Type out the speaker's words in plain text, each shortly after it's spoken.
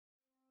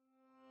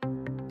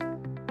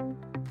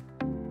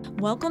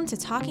Welcome to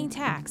Talking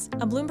Tax,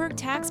 a Bloomberg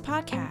tax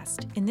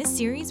podcast. In this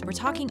series, we're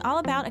talking all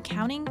about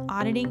accounting,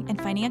 auditing,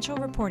 and financial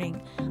reporting.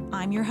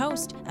 I'm your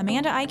host,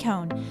 Amanda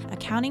Iacone,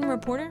 accounting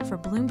reporter for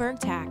Bloomberg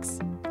Tax.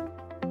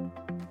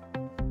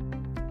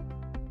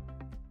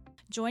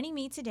 Joining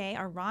me today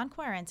are Ron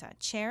Quaranta,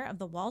 chair of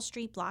the Wall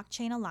Street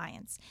Blockchain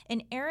Alliance,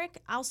 and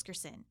Erik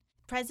Asgeirsson,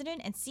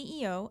 president and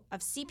CEO of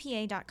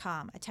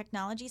CPA.com, a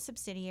technology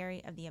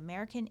subsidiary of the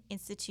American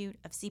Institute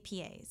of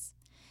CPAs.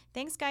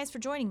 Thanks, guys, for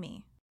joining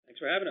me. Thanks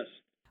for having us.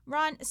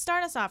 Ron,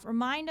 start us off.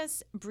 Remind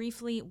us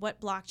briefly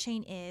what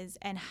blockchain is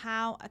and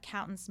how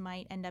accountants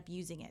might end up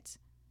using it.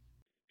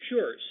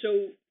 Sure.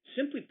 So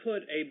simply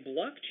put, a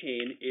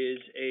blockchain is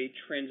a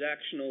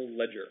transactional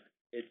ledger.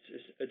 It's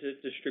a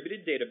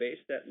distributed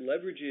database that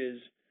leverages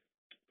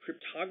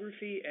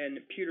cryptography and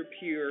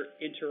peer-to-peer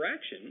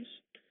interactions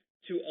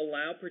to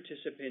allow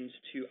participants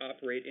to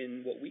operate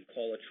in what we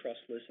call a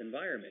trustless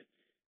environment.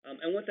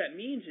 And what that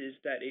means is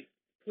that it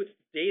puts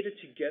data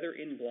together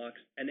in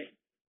blocks, and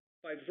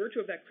by virtue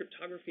of that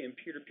cryptography and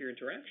peer-to-peer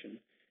interaction,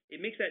 it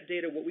makes that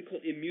data what we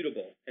call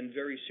immutable and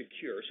very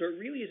secure. So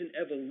it really is an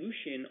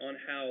evolution on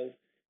how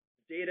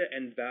data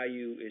and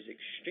value is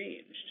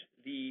exchanged.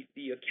 The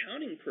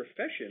accounting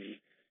profession,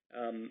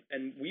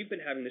 and we've been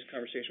having this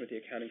conversation with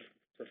the accounting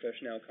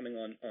profession now coming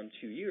on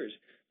 2 years,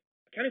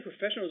 accounting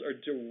professionals are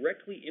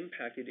directly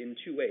impacted in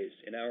two ways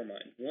in our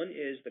mind. One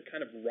is the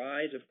kind of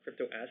rise of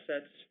crypto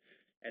assets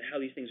and how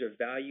these things are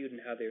valued and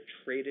how they're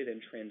traded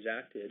and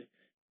transacted.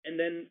 And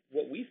then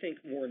what we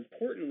think, more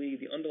importantly,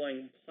 the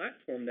underlying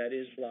platform that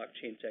is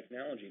blockchain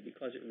technology,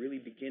 because it really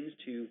begins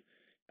to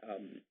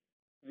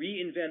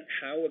reinvent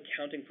how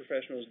accounting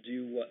professionals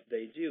do what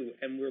they do.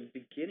 And we're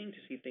beginning to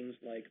see things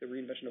like the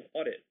reinvention of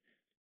audit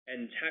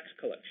and tax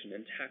collection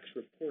and tax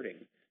reporting.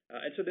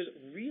 And so there's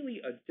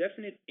really a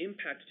definite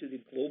impact to the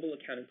global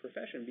accounting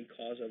profession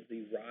because of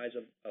the rise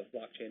of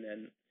blockchain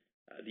and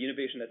the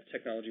innovation that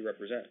technology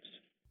represents.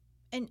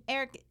 And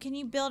Erik, can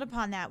you build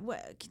upon that?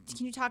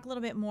 Can you talk a little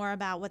bit more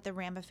about what the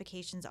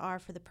ramifications are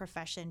for the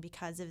profession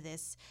because of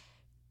this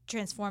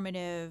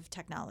transformative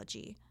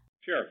technology?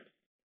 Sure.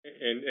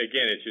 And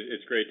again,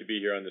 it's great to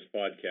be here on this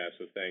podcast,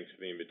 so thanks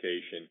for the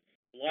invitation.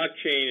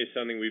 Blockchain is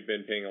something we've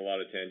been paying a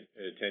lot of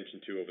attention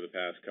to over the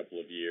past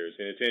couple of years,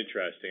 and it's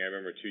interesting. I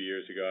remember 2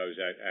 years ago I was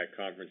at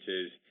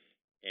conferences,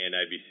 and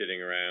I'd be sitting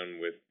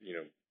around with,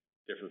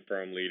 different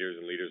firm leaders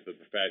and leaders of the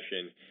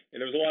profession,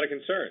 and there was a lot of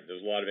concern. There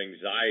was a lot of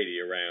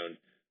anxiety around,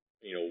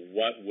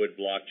 what would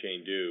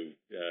blockchain do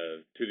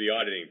to the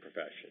auditing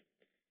profession.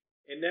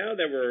 And now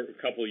that we're a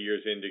couple of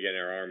years into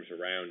getting our arms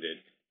around it,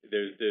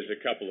 there's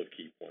a couple of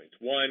key points.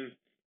 One,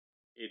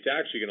 it's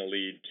actually going to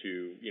lead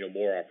to,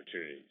 more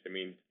opportunities. I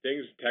mean,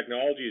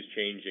 technology is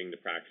changing the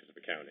practice of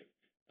accounting.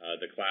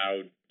 The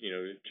cloud,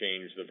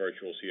 changed the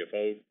virtual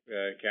CFO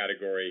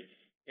category.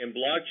 And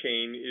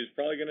blockchain is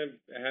probably going to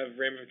have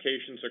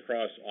ramifications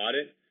across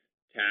audit,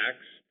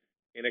 tax,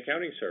 and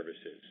accounting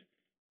services.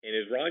 And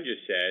as Ron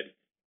just said,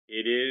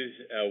 it is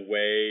a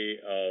way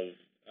of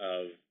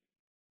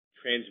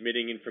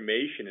transmitting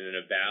information in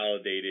a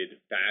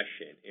validated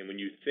fashion. And when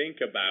you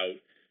think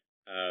about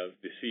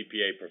the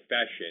CPA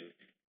profession,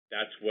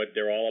 that's what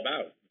they're all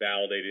about,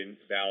 validated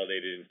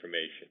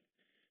information.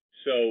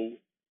 So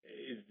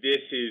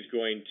this is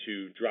going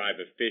to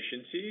drive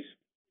efficiencies.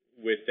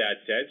 With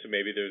that said, so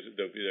maybe there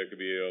could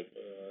be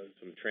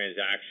some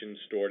transactions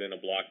stored in a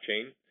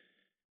blockchain,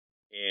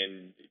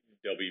 and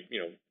they'll be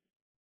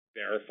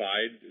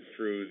verified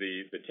through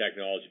the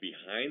technology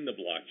behind the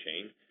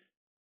blockchain.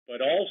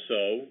 But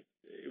also,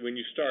 when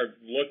you start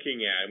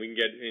looking at, and we can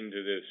get into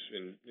this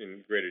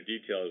in greater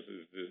detail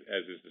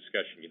as this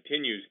discussion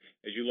continues,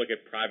 as you look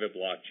at private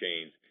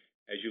blockchains,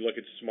 as you look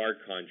at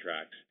smart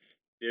contracts,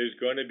 there's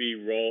going to be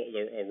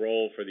a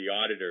role for the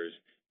auditors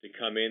to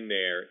come in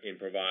there and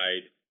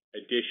provide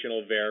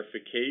additional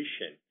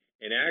verification.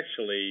 And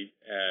actually,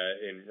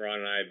 and Ron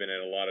and I have been at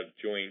a lot of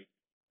joint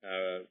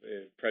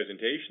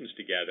presentations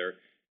together,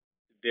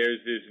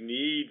 there's this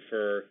need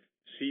for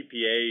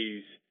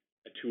CPAs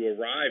to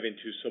arrive and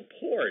to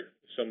support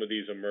some of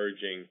these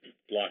emerging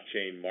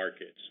blockchain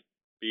markets,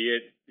 be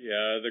it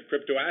the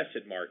crypto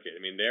asset market.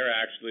 I mean, they're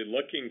actually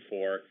looking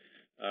for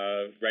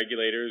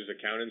regulators,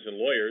 accountants, and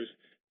lawyers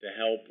to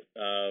help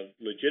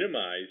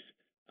legitimize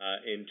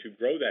and to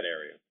grow that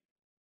area.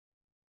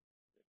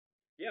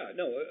 Yeah,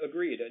 no,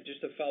 agreed. Just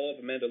to follow up,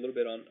 Amanda, a little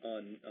bit on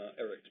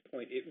Erik's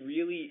point, it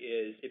really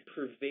is, it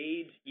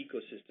pervades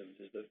ecosystems,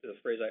 is the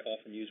phrase I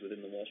often use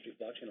within the Wall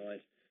Street Blockchain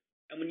Alliance.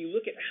 And when you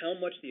look at how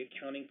much the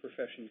accounting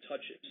profession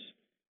touches,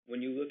 when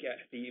you look at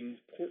the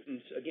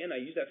importance, again, I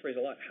use that phrase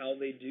a lot, how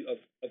they do,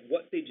 of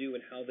what they do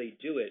and how they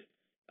do it,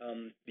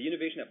 the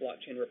innovation that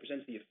blockchain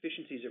represents, the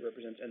efficiencies it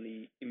represents, and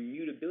the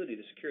immutability,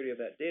 the security of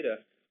that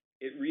data,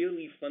 it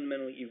really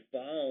fundamentally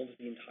evolves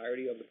the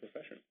entirety of the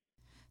profession.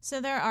 So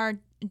there are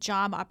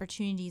job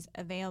opportunities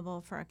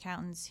available for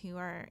accountants who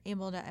are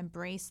able to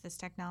embrace this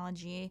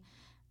technology,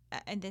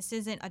 and this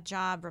isn't a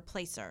job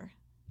replacer.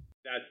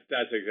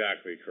 That's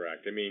exactly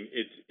correct. I mean,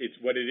 it's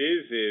what it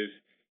is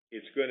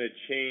it's going to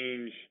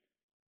change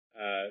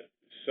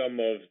some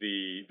of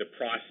the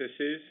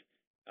processes.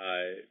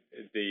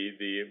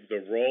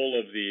 The role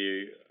of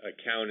the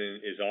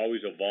accountant is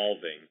always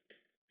evolving.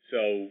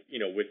 So,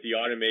 with the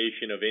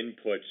automation of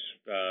inputs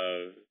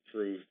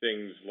through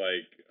things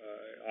like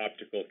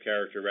optical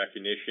character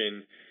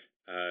recognition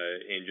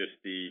and just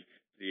the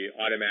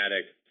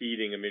automatic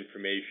feeding of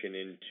information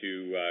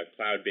into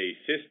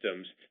cloud-based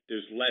systems,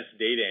 there's less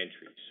data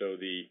entry. So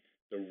the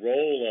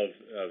role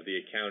of the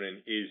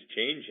accountant is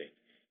changing.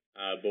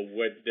 But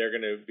what they're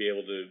going to be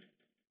able to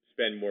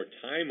spend more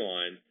time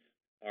on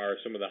are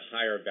some of the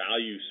higher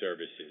value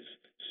services.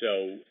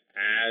 So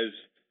as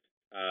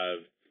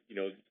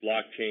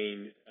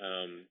blockchain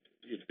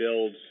it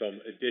builds some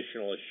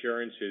additional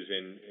assurances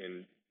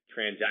in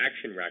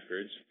transaction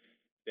records,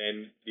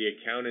 then the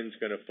accountant's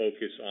going to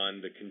focus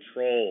on the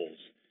controls.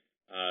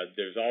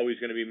 There's always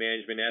going to be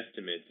management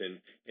estimates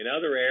and in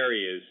other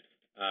areas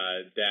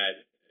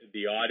that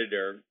the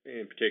auditor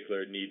in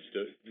particular needs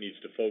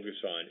to focus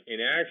on.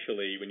 And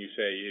actually, when you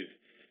say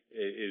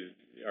is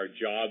our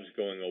jobs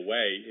going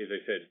away, as I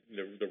said,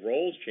 the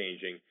role's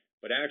changing,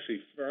 but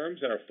actually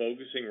firms that are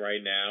focusing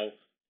right now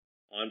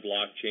on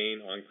blockchain,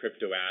 on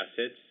crypto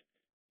assets,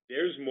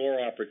 there's more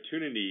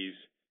opportunities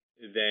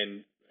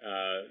than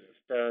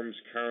firms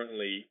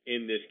currently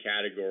in this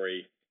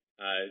category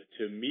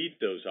to meet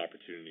those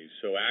opportunities.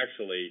 So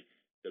actually,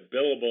 the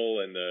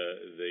billable and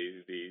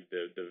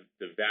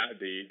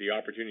the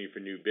opportunity for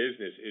new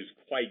business is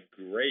quite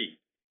great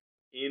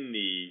in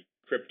the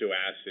crypto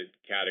asset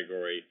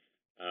category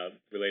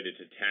related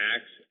to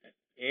tax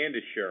and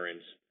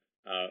assurance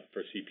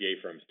for CPA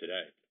firms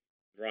today.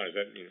 Ron, is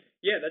that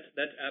Yeah,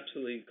 that's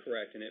absolutely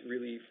correct, and it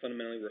really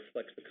fundamentally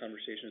reflects the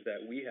conversations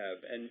that we have.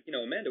 And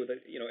Amanda,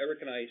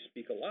 Erik and I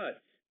speak a lot.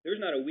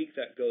 There's not a week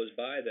that goes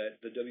by that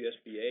the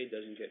WSBA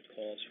doesn't get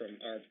calls from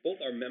both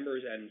our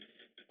members and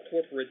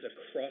corporates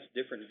across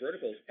different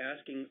verticals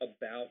asking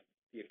about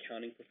the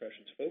accounting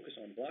profession's focus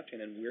on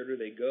blockchain and where do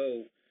they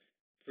go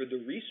for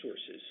the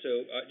resources.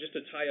 So just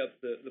to tie up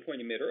the point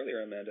you made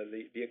earlier, Amanda,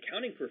 the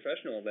accounting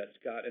professional that's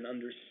got an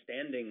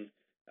understanding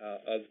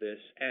of this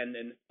and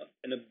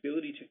an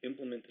ability to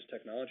implement this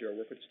technology or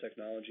work with this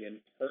technology and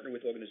partner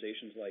with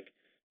organizations like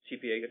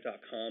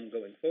CPA.com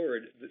going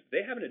forward,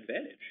 they have an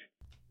advantage.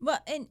 Well,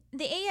 and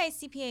the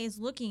AICPA is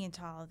looking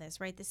into all of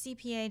this, right? The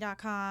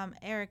CPA.com,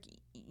 Erik,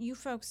 you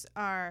folks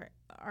are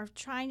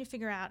trying to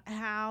figure out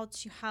how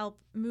to help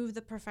move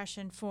the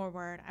profession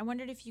forward. I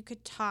wondered if you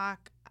could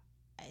talk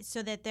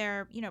so that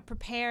they're,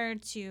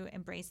 prepared to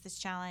embrace this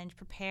challenge,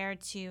 prepared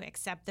to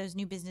accept those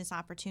new business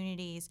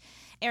opportunities.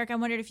 Erik, I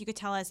wondered if you could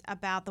tell us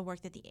about the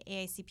work that the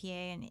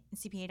AICPA and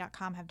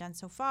CPA.com have done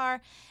so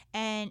far,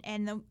 and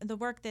the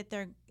work that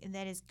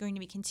is going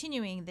to be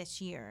continuing this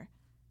year.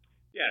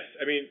 Yes,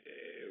 I mean,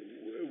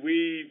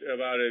 we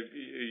about a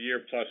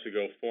year plus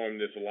ago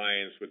formed this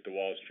alliance with the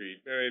Wall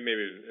Street,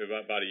 maybe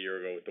about a year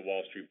ago with the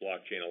Wall Street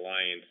Blockchain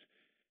Alliance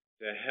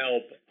to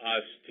help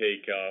us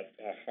take a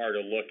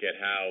harder look at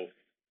how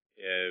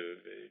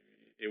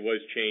it was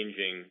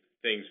changing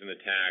things in the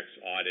tax,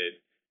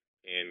 audit,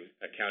 and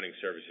accounting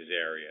services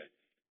area.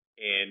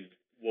 And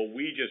what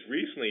we just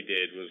recently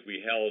did was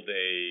we held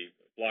a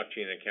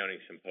blockchain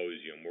accounting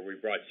symposium where we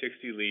brought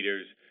 60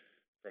 leaders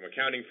from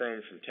accounting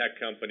firms, from tech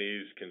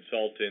companies,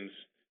 consultants,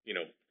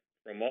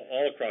 from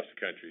all across the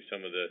country,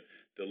 some of the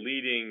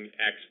leading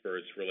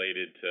experts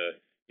related to,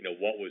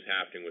 what was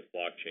happening with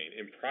blockchain.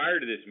 And prior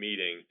to this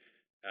meeting,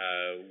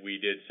 we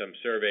did some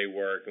survey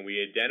work and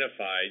we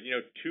identified,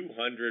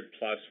 200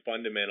 plus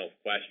fundamental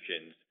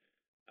questions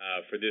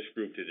for this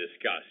group to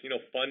discuss.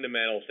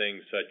 Fundamental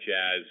things such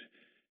as,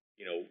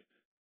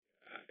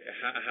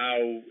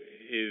 how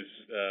is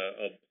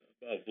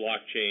a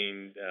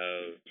blockchain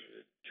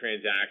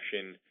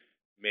transaction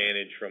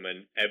managed from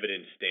an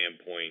evidence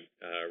standpoint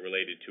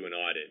related to an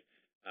audit?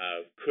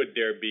 Could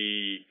there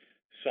be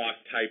SOC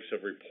types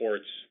of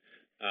reports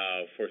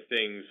for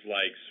things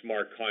like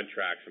smart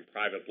contracts and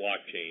private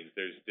blockchains?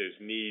 There's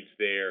needs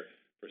there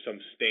for some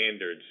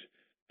standards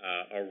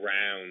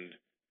around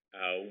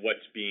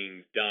what's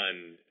being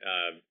done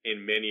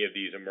in many of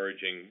these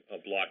emerging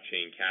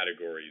blockchain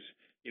categories.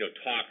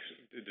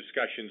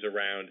 Discussions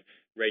around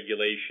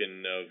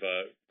regulation of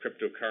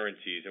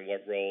cryptocurrencies and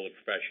what role the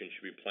profession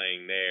should be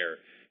playing there.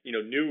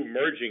 New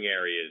emerging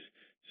areas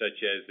such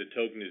as the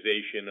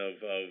tokenization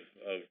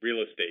of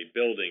real estate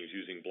buildings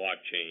using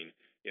blockchain,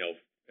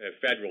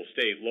 federal,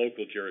 state,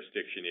 local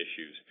jurisdiction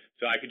issues.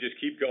 So I could just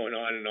keep going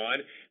on and on,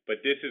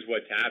 but this is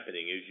what's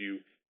happening is you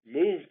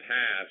move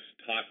past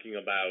talking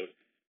about,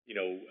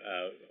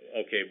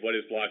 okay, what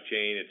is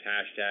blockchain, its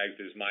hashtags,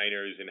 there's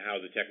miners, and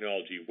how the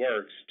technology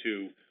works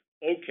to,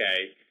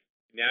 okay,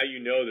 now you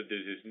know that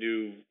there's this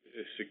new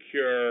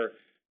secure,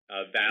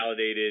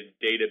 validated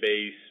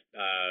database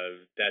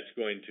that's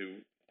going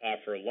to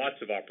offer lots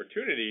of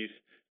opportunities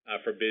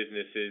for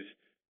businesses.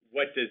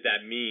 What does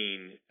that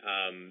mean,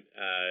 and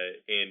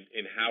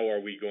how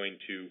are we going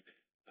to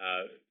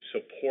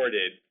support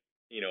it,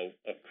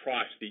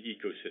 across the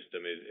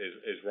ecosystem,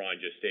 as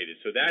Ron just stated?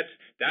 So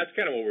that's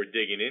kind of what we're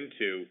digging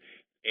into.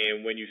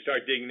 And when you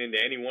start digging into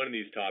any one of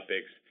these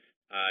topics,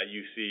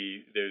 you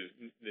see there's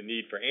the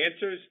need for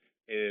answers,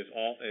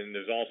 and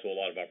there's also a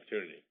lot of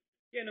opportunity.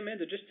 Yeah, and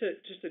Amanda, just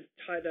to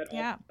tie that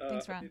off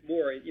a bit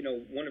more,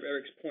 one of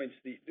Erik's points,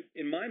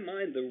 in my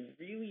mind, the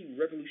really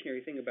revolutionary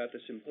thing about the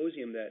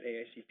symposium that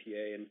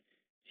AICPA and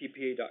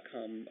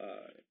CPA.com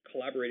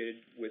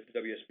collaborated with the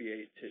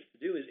WSBA to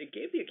do is it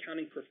gave the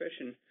accounting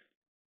profession,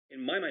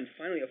 in my mind,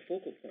 finally a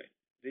focal point.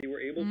 They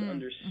were able to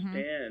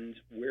understand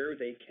where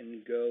they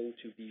can go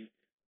to be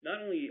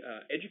not only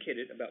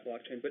educated about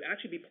blockchain, but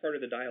actually be part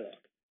of the dialogue,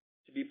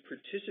 to be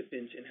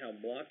participants in how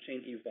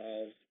blockchain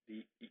evolves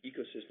the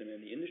ecosystem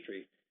and the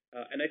industry.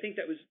 And I think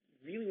that was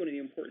really one of the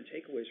important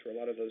takeaways for a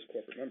lot of those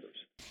corporate members.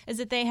 Is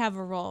that they have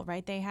a role,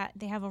 right? They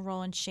have a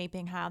role in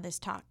shaping how this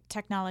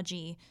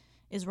technology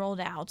is rolled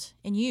out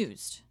and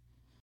used.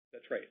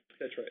 That's right.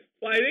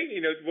 Well, I think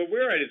what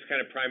we're at is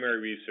kind of primary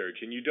research,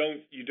 and you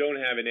don't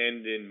have an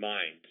end in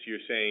mind. So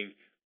you're saying,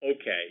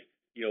 okay,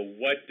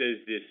 what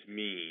does this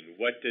mean?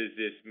 What does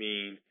this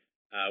mean?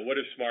 What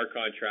are smart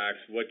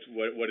contracts? What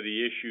are the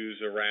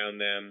issues around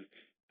them?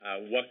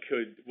 What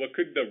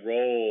could the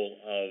role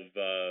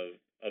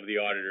of the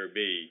auditor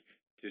be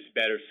to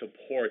better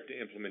support the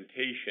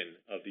implementation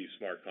of these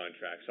smart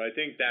contracts? So I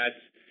think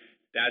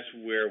that's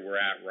where we're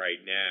at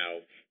right now.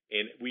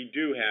 And we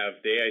do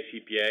have the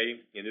AICPA,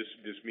 and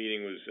this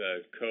meeting was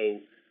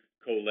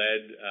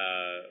co-led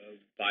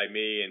by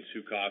me and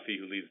Sue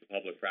Coffey, who leads the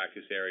public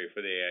practice area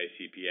for the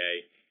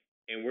AICPA.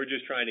 And we're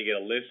just trying to get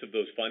a list of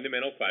those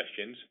fundamental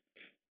questions,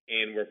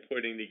 and we're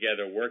putting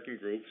together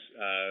working groups,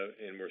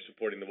 and we're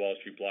supporting the Wall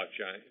Street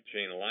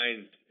Blockchain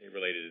Alliance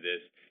related to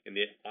this in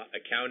the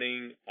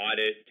accounting,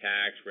 audit,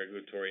 tax,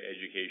 regulatory,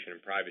 education, and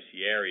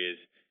privacy areas.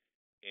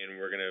 And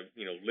we're going to,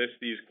 list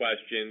these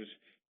questions.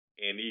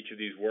 And each of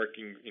these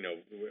working,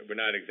 we're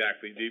not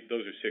exactly,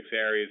 those are 6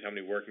 areas. How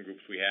many working groups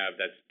we have,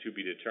 that's to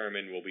be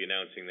determined. We'll be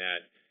announcing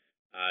that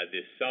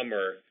this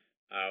summer.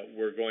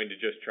 We're going to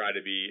just try to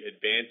be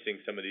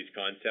advancing some of these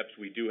concepts.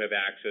 We do have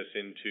access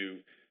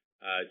into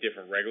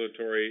different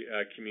regulatory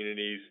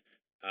communities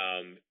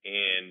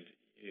and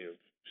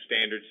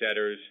standard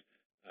setters.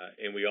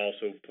 And we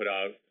also put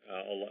out,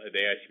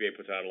 the AICPA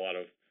puts out a lot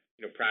of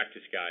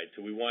practice guides.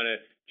 So we want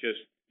to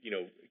just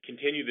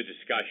continue the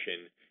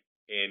discussion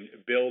and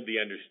build the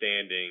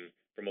understanding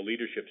from a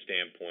leadership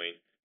standpoint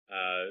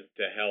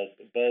to help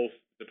both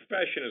the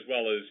profession as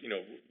well as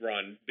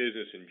run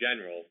business in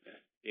general,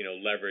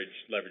 leverage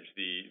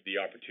the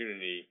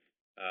opportunity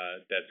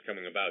that's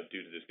coming about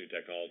due to this new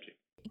technology.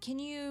 Can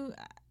you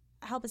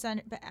help us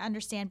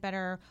understand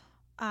better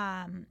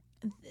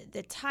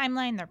the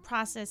timeline, their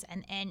process,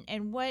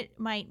 and what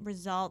might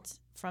result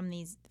from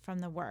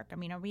the work? I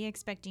mean, are we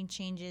expecting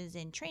changes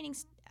in training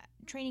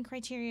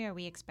criteria? Are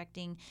we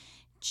expecting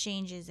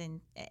changes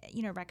in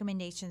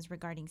recommendations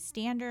regarding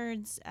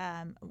standards?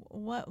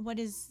 What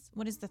is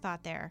the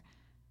thought there?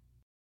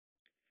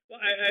 Well,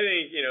 I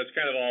think it's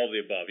kind of all of the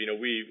above.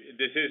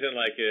 This isn't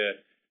like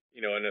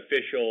an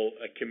official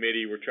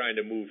committee. We're trying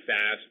to move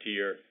fast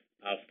here,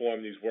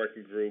 form these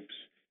working groups.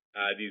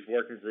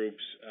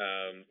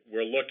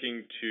 We're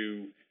looking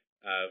to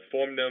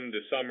form them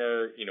this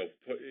summer.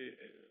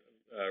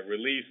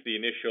 Release the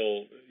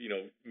initial,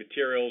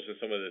 materials and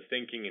some of the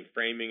thinking and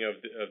framing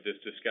of this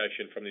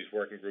discussion from these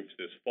working groups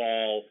this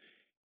fall,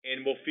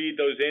 and we'll feed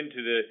those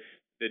into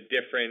the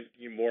different,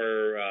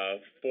 more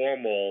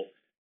formal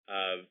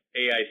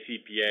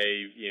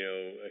AICPA,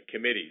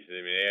 committees.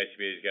 I mean,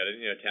 AICPA's got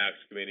a tax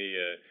committee,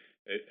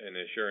 an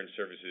assurance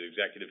services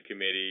executive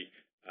committee.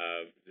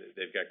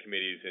 They've got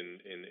committees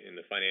in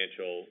the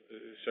financial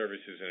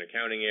services and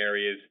accounting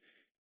areas,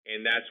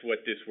 and that's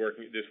what this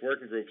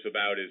working group's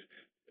about is.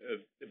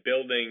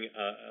 Building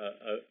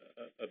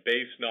a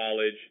base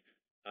knowledge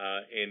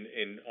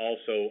and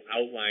also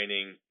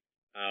outlining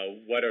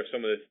what are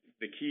some of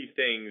the key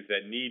things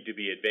that need to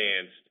be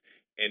advanced.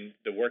 And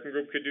the working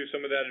group could do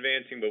some of that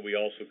advancing, but we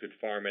also could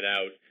farm it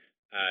out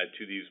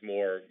to these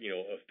more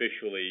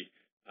officially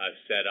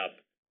set up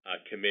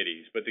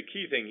committees. But the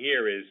key thing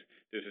here is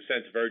there's a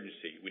sense of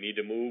urgency. We need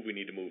to move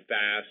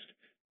fast,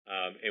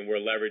 and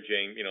we're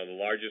leveraging the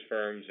largest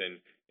firms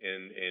and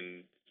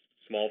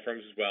small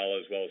firms as well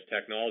as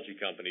technology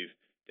companies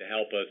to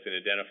help us in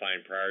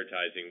identifying and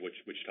prioritizing which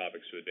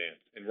topics to advance.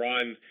 And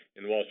Ron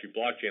and the Wall Street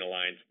Blockchain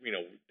Alliance,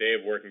 they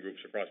have working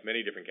groups across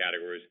many different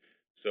categories.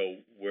 So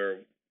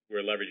we're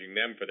leveraging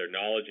them for their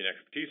knowledge and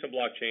expertise on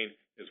blockchain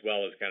as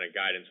well as kind of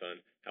guidance on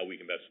how we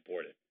can best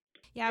support it.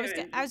 Yeah,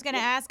 I was going to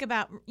ask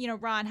about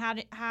Ron,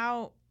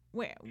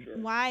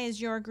 why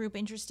is your group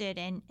interested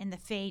in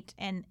the fate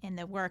and in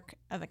the work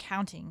of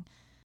accounting?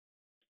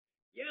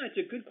 Yeah,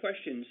 it's a good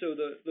question. So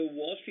the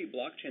Wall Street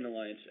Blockchain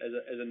Alliance,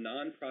 as a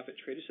nonprofit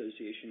trade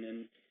association,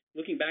 and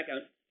looking back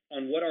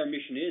on what our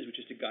mission is, which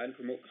is to guide and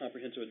promote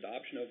comprehensive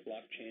adoption of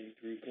blockchain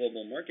through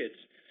global markets,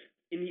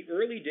 in the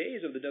early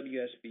days of the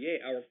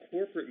WSBA, our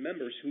corporate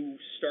members who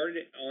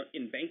started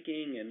in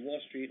banking and Wall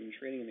Street and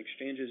trading and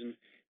exchanges, and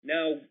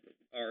now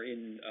are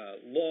in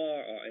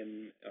law, are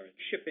in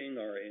shipping,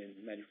 are in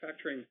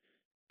manufacturing,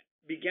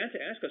 began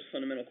to ask us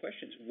fundamental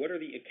questions. What are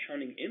the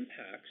accounting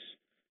impacts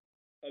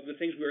of the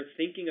things we're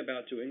thinking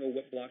about doing, or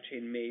what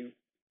blockchain may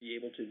be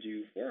able to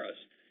do for us?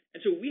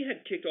 And so we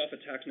had kicked off a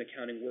tax and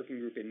accounting working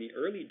group in the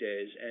early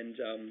days,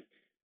 and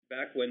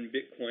back when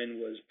Bitcoin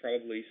was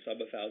probably sub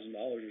 $1,000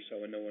 or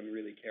so, and no one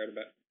really cared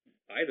about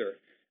either.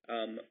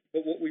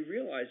 But what we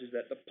realized is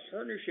that the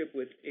partnership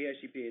with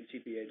AICPA and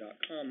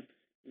CPA.com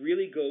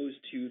really goes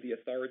to the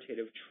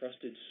authoritative,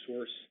 trusted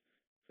source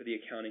for the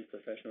accounting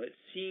professional. It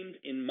seemed,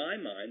 in my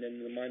mind, and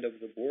in the mind of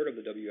the board of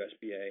the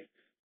WSBA,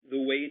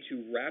 the way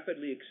to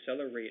rapidly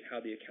accelerate how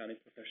the accounting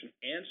profession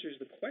answers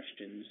the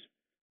questions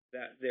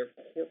that their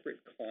corporate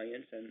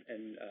clients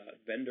and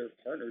vendor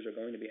partners are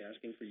going to be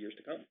asking for years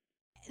to come.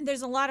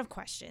 There's a lot of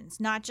questions,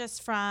 not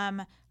just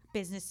from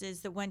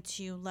businesses that want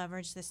to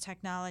leverage this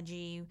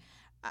technology,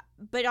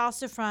 but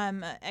also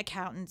from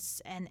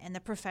accountants and the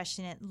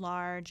profession at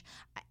large.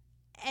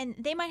 And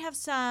they might have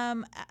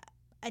some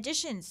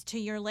additions to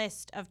your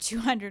list of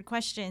 200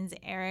 questions,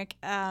 Erik,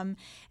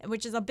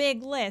 which is a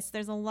big list.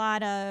 There's a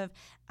lot of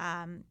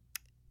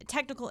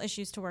technical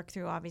issues to work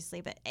through,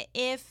 obviously. But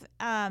if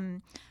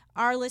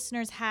our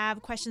listeners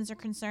have questions or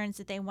concerns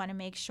that they want to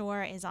make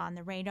sure is on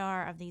the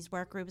radar of these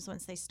work groups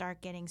once they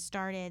start getting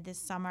started this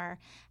summer,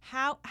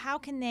 how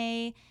can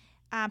they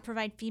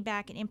provide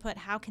feedback and input?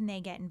 How can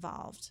they get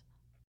involved?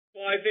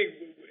 Well, I think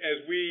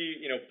as we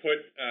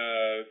put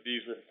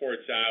these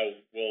reports out,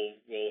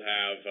 we'll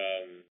have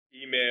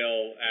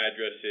email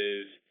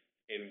addresses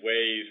and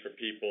ways for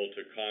people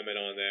to comment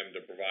on them,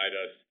 to provide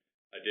us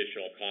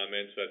additional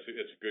comments. So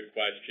that's a good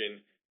question.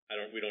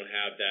 We don't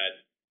have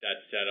that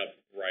set up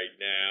right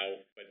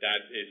now, but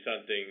that is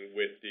something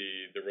with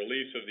the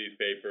release of these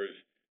papers.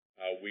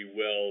 We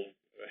will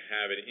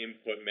have an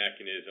input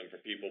mechanism for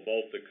people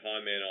both to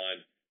comment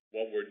on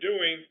what we're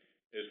doing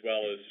as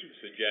well as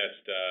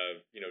suggest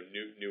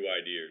new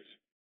ideas.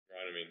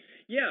 Ron, I mean.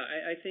 Yeah,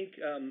 I think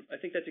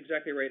that's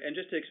exactly right. And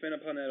just to expand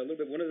upon that a little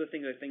bit, one of the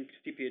things I think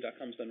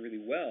CPA.com's done really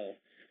well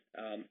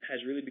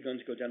has really begun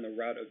to go down the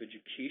route of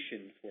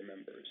education for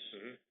members.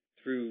 Mm-hmm.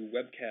 Through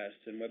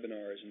webcasts and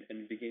webinars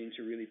and beginning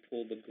to really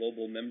pull the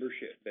global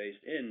membership base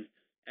in.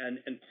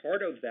 And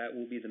part of that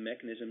will be the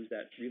mechanisms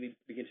that really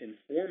begin to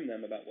inform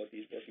them about what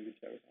these working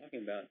groups that we're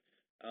talking about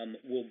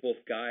will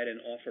both guide and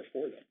offer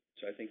for them.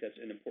 So I think that's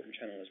an important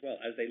channel as well.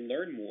 As they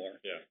learn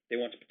more, they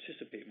want to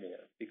participate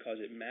more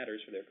because it matters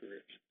for their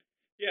careers.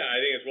 Yeah,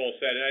 I think it's well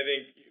said. And I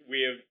think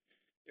we have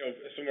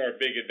some of our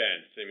big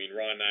events. I mean,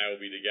 Ron and I will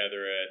be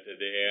together at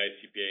the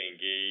AICPA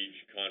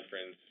Engage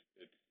conference.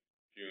 It's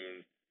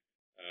June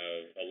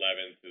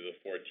 11th to the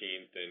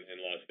 14th in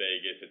Las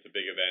Vegas. It's a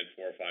big event.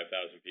 4,000 or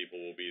 5,000 people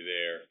will be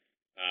there.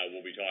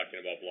 We'll be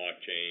talking about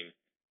blockchain.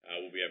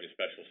 We'll be having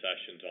special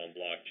sessions on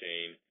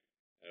blockchain.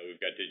 We've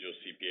got digital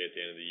CPA at the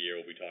end of the year.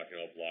 We'll be talking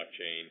about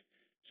blockchain.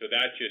 So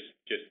that's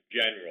just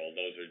general.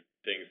 Those are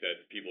things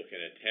that people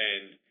can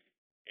attend.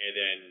 And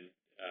then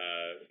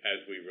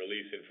as we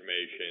release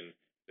information,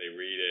 they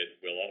read it.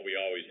 We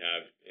always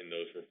have in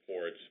those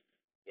reports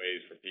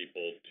ways for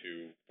people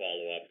to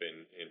follow up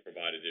and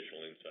provide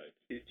additional insights.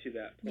 To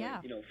that point,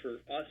 for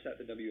us at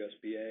the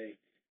WSBA,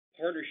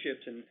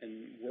 partnerships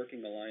and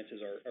working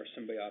alliances are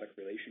symbiotic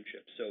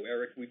relationships. So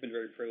Erik, we've been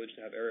very privileged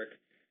to have Erik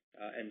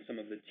and some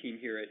of the team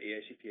here at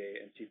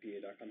AICPA and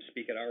CPA.com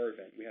speak at our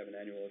event. We have an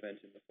annual event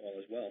in the fall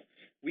as well.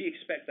 We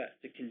expect that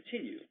to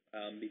continue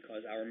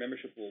because our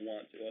membership will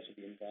want to also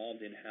be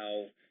involved in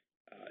how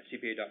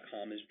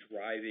CPA.com is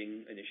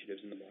driving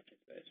initiatives in the blockchain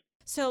space.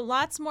 So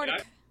lots more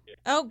to...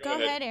 Go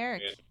ahead,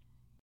 Erik.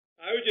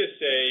 I would just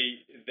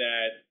say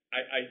that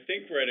I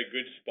think we're at a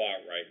good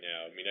spot right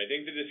now. I mean, I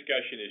think the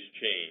discussion has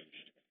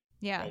changed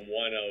from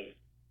one of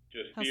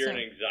just fear and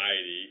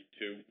anxiety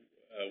to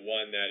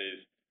one that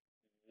is,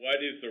 what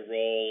is the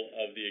role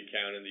of the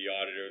accountant, the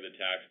auditor, the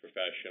tax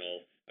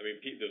professional? I mean,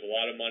 there's a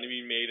lot of money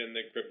being made in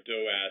the crypto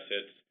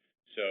assets,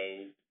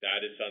 so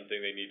that is something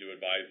they need to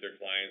advise their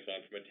clients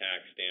on from a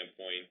tax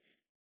standpoint.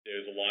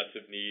 There's lots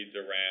of needs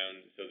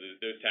around, so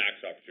there's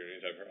tax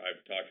opportunities. I've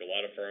talked to a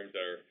lot of firms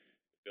that are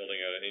building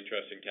an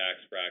interesting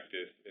tax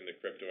practice in the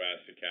crypto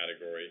asset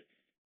category.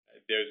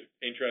 There's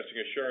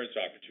interesting assurance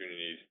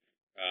opportunities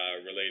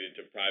related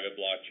to private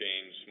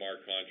blockchain,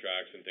 smart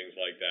contracts, and things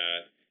like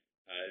that.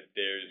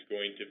 There's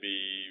going to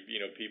be,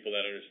 people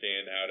that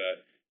understand how to,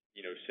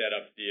 set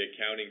up the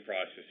accounting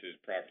processes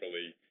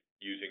properly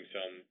using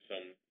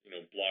some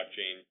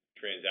blockchain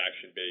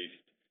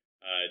transaction-based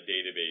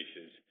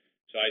databases.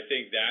 So I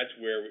think that's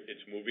where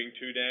it's moving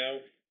to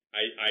now.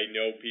 I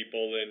know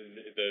people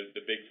in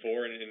the Big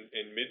Four and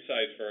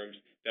mid-sized firms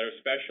that are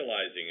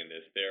specializing in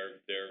this.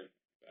 They're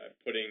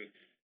putting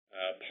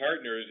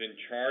partners in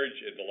charge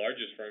at the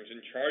largest firms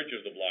in charge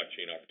of the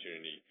blockchain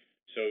opportunity.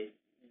 So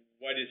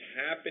what is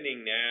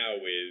happening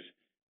now is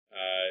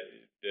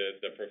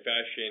the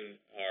profession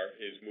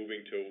is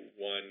moving to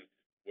one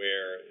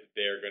where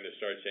they're going to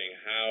start saying,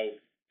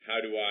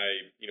 how do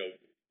I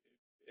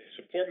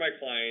support my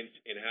clients,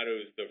 and how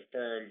does the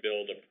firm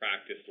build a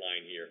practice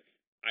line here?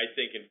 I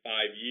think in 5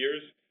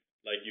 years,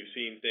 like you've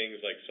seen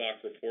things like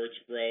SOC reports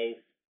grow,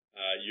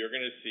 you're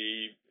going to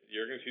see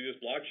this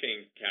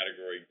blockchain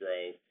category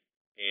grow,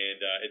 and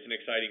it's an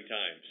exciting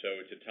time. So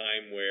it's a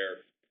time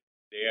where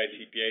the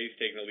AICPA is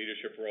taking a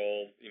leadership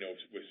role,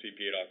 with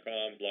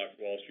CPA.com.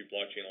 Wall Street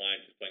Blockchain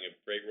Alliance is playing a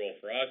great role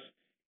for us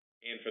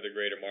and for the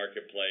greater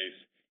marketplace.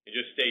 And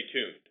just stay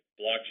tuned.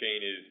 Blockchain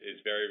is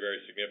very,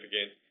 very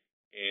significant,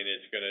 and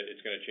it's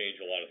gonna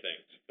change a lot of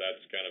things. That's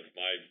kind of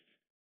my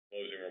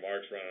closing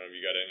remarks. Ron, have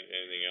you got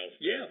anything else?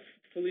 Yeah,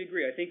 fully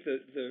agree. I think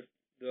the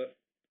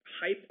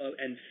hype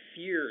and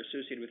fear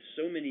associated with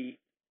so many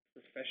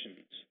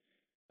professions,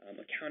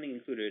 accounting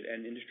included,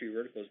 and industry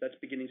verticals, that's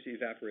beginning to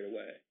evaporate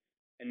away.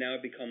 And now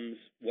it becomes,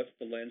 what's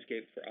the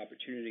landscape for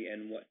opportunity,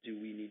 and what do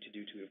we need to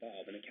do to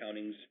evolve? And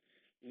accounting's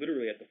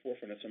literally at the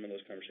forefront of some of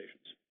those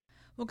conversations.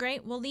 Well,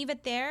 great. We'll leave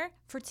it there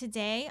for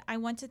today. I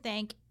want to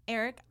thank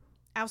Erik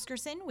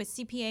Asgeirsson with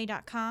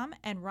CPA.com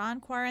and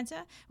Ron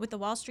Quaranta with the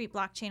Wall Street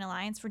Blockchain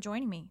Alliance for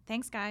joining me.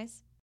 Thanks,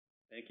 guys.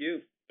 Thank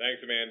you.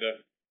 Thanks, Amanda.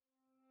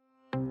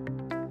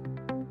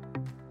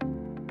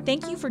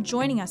 Thank you for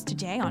joining us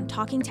today on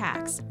Talking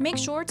Tax. Make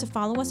sure to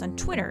follow us on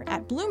Twitter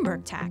at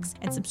Bloomberg Tax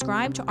and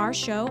subscribe to our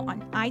show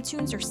on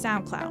iTunes or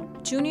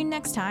SoundCloud. Tune in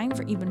next time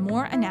for even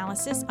more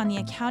analysis on the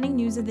accounting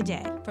news of the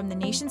day. From the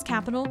nation's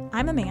capital,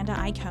 I'm Amanda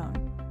Iacone.